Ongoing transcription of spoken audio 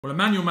Well,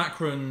 Emmanuel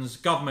Macron's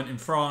government in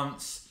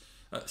France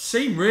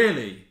seem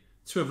really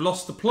to have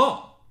lost the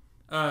plot.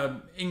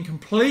 In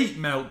complete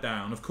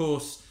meltdown. Of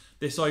course,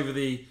 this over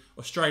the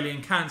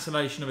Australian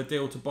cancellation of a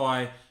deal to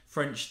buy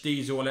French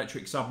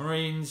diesel-electric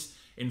submarines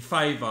in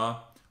favour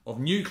of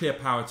nuclear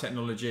power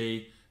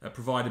technology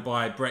provided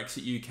by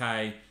Brexit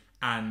UK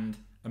and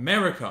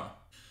America.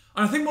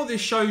 And I think what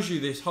this shows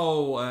you, this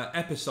whole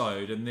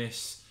episode and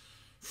this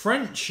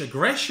French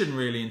aggression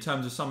really in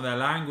terms of some of their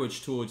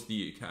language towards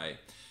the UK,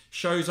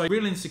 shows a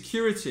real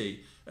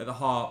insecurity at the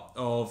heart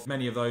of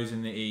many of those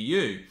in the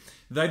EU.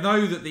 They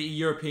know that the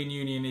European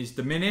Union is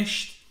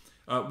diminished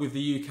with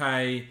the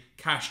UK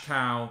cash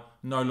cow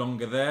no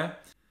longer there.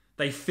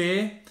 They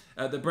fear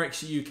that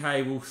Brexit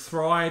UK will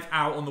thrive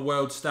out on the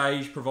world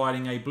stage,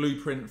 providing a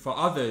blueprint for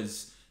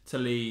others to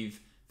leave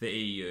the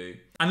EU.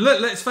 And look,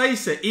 let's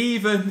face it,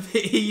 even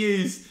the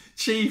EU's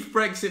chief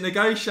Brexit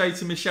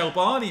negotiator, Michel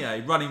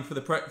Barnier, running for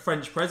the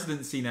French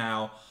presidency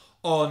now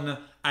on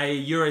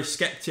a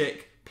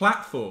Eurosceptic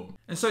platform.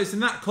 And so it's in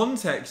that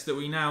context that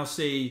we now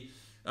see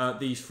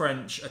these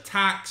French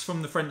attacks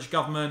from the French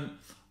government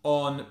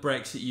on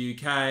Brexit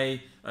UK,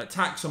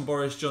 attacks on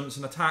Boris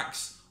Johnson,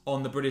 attacks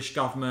on the British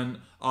government,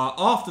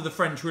 after the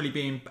French really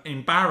being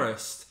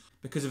embarrassed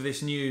because of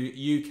this new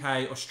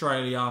UK,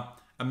 Australia,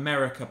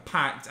 America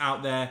pact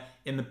out there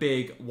in the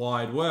big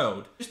wide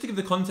world. Just to give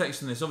the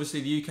context on this,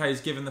 obviously the UK has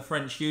given the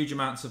French huge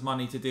amounts of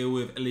money to deal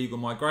with illegal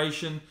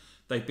migration.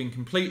 They've been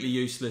completely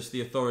useless,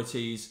 the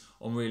authorities,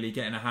 on really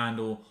getting a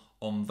handle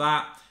on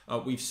that.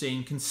 We've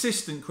seen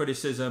consistent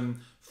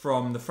criticism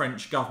from the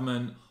French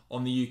government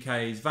on the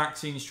UK's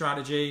vaccine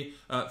strategy.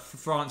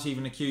 France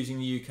even accusing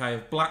the UK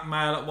of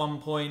blackmail at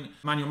one point.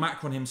 Emmanuel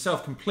Macron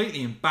himself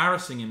completely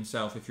embarrassing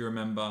himself, if you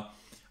remember,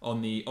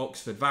 on the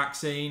Oxford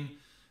vaccine.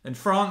 And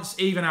France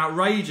even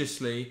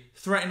outrageously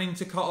threatening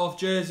to cut off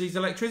Jersey's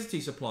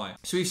electricity supply.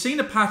 So we've seen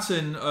a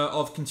pattern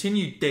of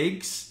continued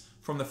digs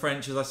from the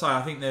French. As I say,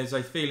 I think there's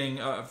a feeling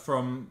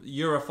from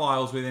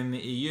Europhiles within the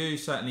EU,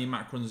 certainly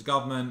Macron's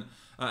government,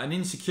 an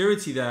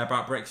insecurity there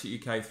about Brexit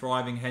UK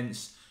thriving,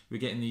 hence we're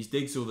getting these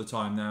digs all the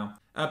time now.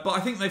 But I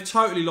think they've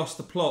totally lost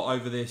the plot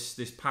over this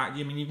pact.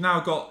 I mean, you've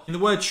now got, the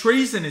word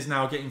treason is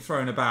now getting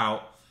thrown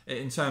about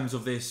in terms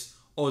of this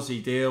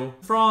Aussie deal.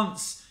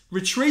 France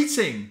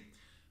retreating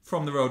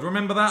from the world.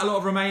 Remember that? A lot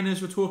of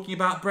Remainers were talking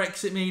about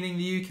Brexit meaning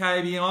the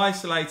UK being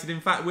isolated.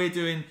 In fact, we're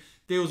doing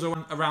deals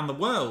around the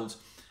world.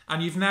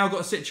 And you've now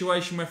got a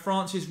situation where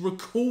France is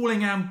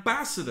recalling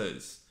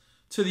ambassadors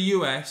to the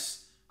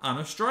US and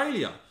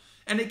Australia.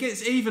 And it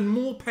gets even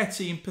more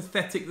petty and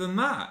pathetic than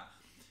that,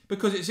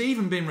 because it's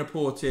even been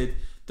reported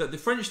that the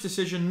French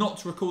decision not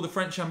to recall the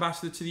French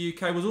ambassador to the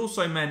UK was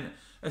also meant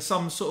as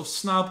some sort of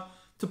snub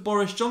to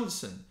Boris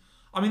Johnson.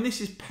 I mean,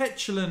 this is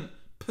petulant,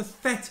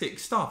 pathetic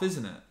stuff,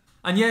 isn't it?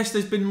 And yes,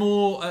 there's been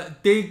more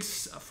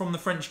digs from the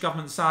French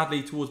government,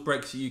 sadly, towards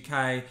Brexit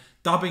UK,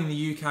 dubbing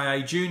the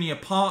UK a junior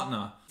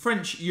partner.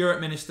 French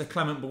Europe Minister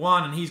Clement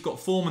Beaune, and he's got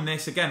form in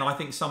this. Again, I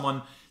think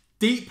someone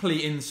deeply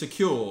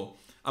insecure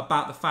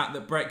about the fact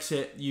that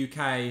Brexit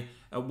UK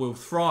will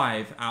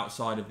thrive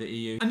outside of the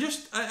EU. And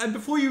just and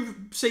before you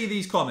see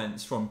these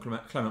comments from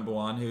Clement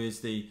Beaune, who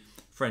is the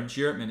French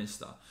Europe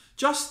Minister,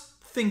 just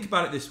think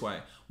about it this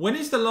way. When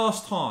is the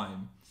last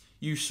time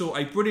you saw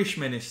a British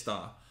minister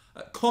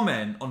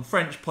comment on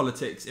French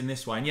politics in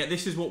this way? And yet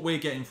this is what we're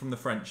getting from the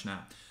French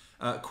now.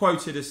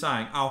 Quoted as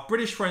saying, "Our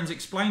British friends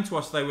explained to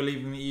us they were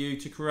leaving the EU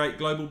to create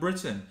global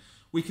Britain.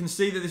 We can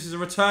see that this is a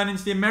return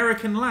into the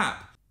American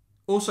lap."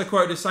 Also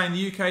quoted as saying,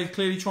 "The UK is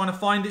clearly trying to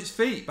find its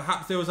feet.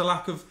 Perhaps there was a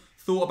lack of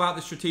thought about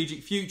the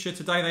strategic future.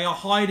 Today they are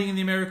hiding in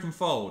the American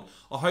fold.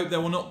 I hope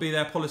there will not be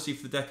their policy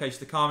for the decades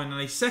to come." And then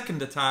a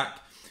second attack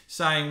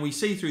saying, "We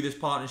see through this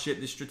partnership,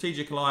 this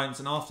strategic alliance,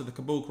 and after the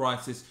Kabul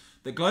crisis,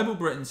 that global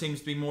Britain seems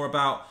to be more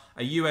about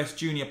a US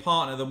junior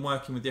partner than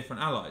working with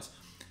different allies."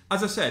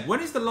 As I said,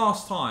 when is the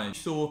last time you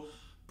saw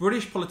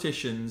British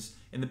politicians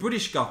in the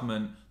British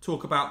government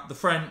talk about the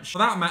French, for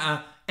that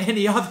matter,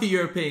 any other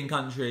European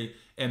country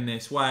in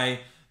this way?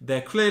 They're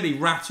clearly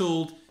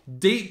rattled,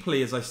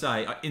 deeply, as I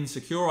say,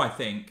 insecure, I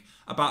think,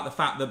 about the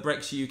fact that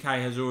Brexit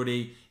UK has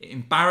already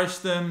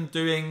embarrassed them,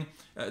 doing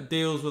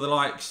deals with the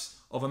likes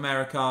of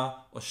America,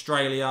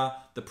 Australia.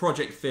 The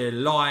Project Fear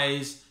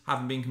lies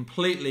having been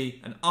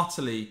completely and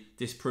utterly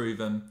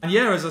disproven. And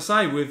yeah, as I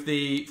say, with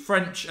the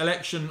French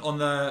election on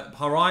the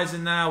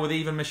horizon now, with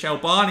even Michel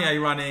Barnier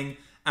running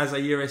as a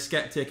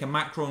Eurosceptic and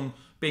Macron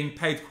being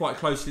pegged quite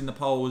closely in the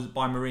polls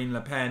by Marine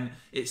Le Pen,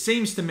 it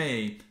seems to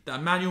me that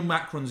Emmanuel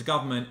Macron's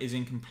government is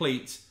in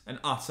complete and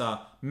utter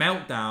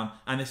meltdown,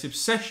 and this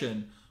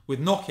obsession with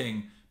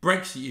knocking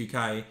Brexit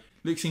UK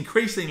looks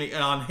increasingly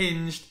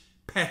unhinged,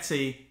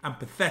 petty and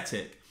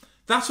pathetic.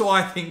 That's what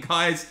I think,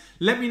 guys.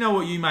 Let me know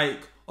what you make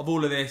of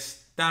all of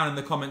this down in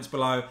the comments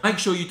below. Make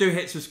sure you do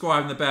hit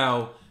subscribe and the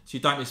bell so you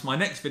don't miss my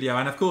next video.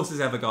 And of course, as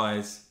ever,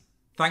 guys,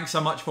 thanks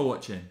so much for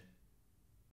watching.